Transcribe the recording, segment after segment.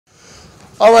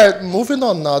All right, moving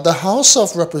on now. The House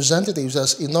of Representatives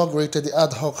has inaugurated the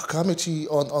ad hoc committee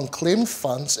on unclaimed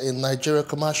funds in Nigeria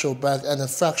Commercial Bank and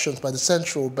infractions by the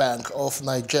Central Bank of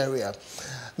Nigeria.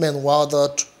 Meanwhile,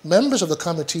 the members of the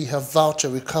committee have vowed to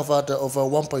recover the over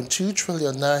 1.2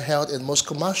 trillion naira held in most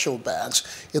commercial banks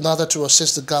in order to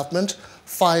assist the government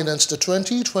finance the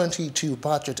 2022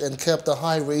 budget and curb the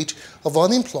high rate of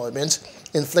unemployment,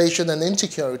 inflation and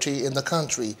insecurity in the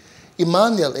country.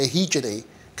 Emmanuel Ehijide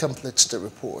completes the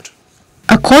report.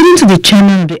 According to the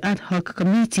chairman of the ad hoc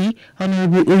committee,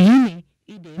 Honorable Oyine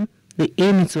Idem, the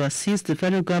aim is to assist the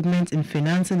federal government in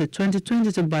financing the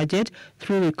 2022 budget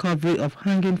through recovery of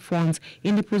hanging funds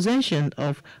in the possession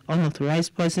of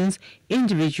unauthorized persons,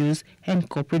 individuals, and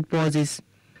corporate bodies.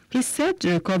 He said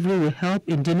the recovery will help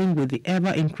in dealing with the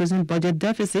ever-increasing budget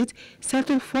deficit,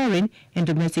 settle foreign and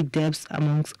domestic debts,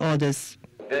 amongst others.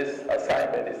 This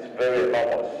assignment is very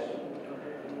enormous.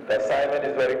 The assignment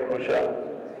is very crucial.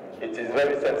 It is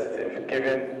very sensitive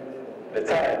given the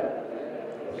time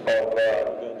of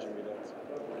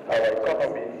our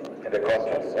economy in the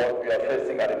country, what we are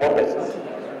facing at the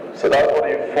moment. So that's what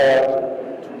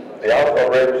informed the House of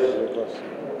Reps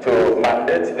to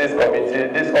mandate this committee,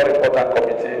 this all-important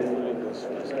committee,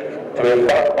 to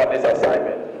embark on this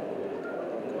assignment.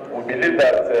 We believe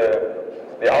that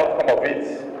the outcome of it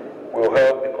will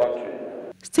help the country.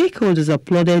 Stakeholders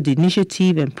applauded the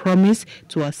initiative and promised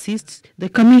to assist the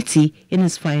committee in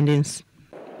its findings.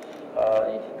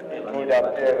 It would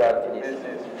appear that this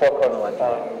is focused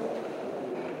on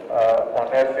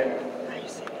unearthing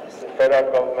the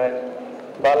federal government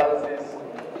balances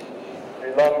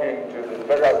belonging to the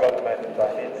federal government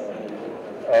and its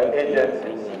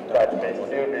agencies that may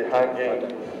still be hanging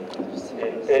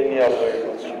in any of the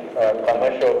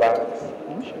commercial banks,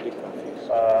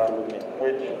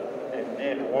 which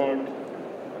indeed would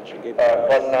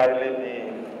ordinarily be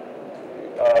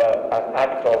an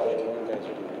act of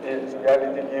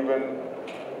illegality given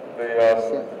the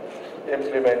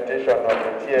implementation of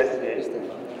the TSA,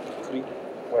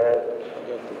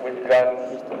 which grants,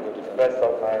 to the best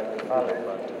of my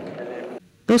knowledge,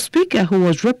 the Speaker, who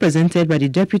was represented by the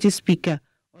Deputy Speaker,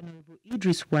 Honorable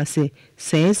Idris Wase,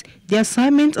 says the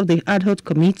assignment of the ad hoc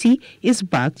committee is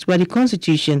backed by the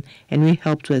Constitution and will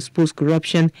help to expose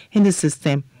corruption in the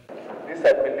system. This,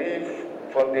 I believe,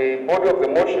 from the body of the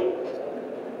motion,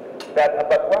 that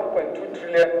about 1.2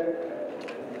 trillion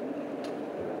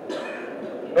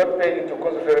not paid into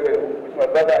constitutional revenue, which my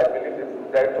brother, I believe, the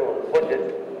director of budget,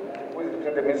 who is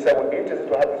between the minister, would be interested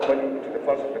to have this money into the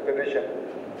funds of the federation,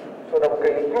 so that we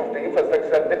can improve the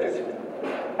infrastructural deficit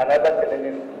and other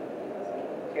challenges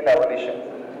in our nation.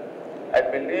 I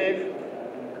believe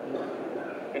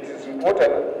it is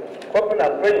important, hoping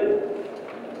and praying,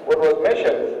 what was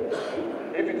mentioned,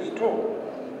 if it is true,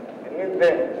 it means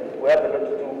then we have a lot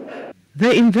to do.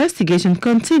 The investigation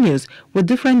continues with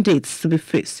different dates to be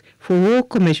fixed for all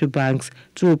commercial banks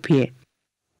to appear.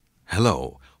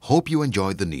 Hello. Hope you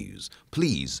enjoyed the news.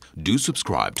 Please do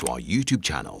subscribe to our YouTube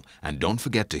channel and don't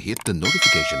forget to hit the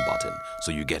notification button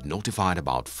so you get notified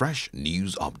about fresh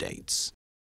news updates.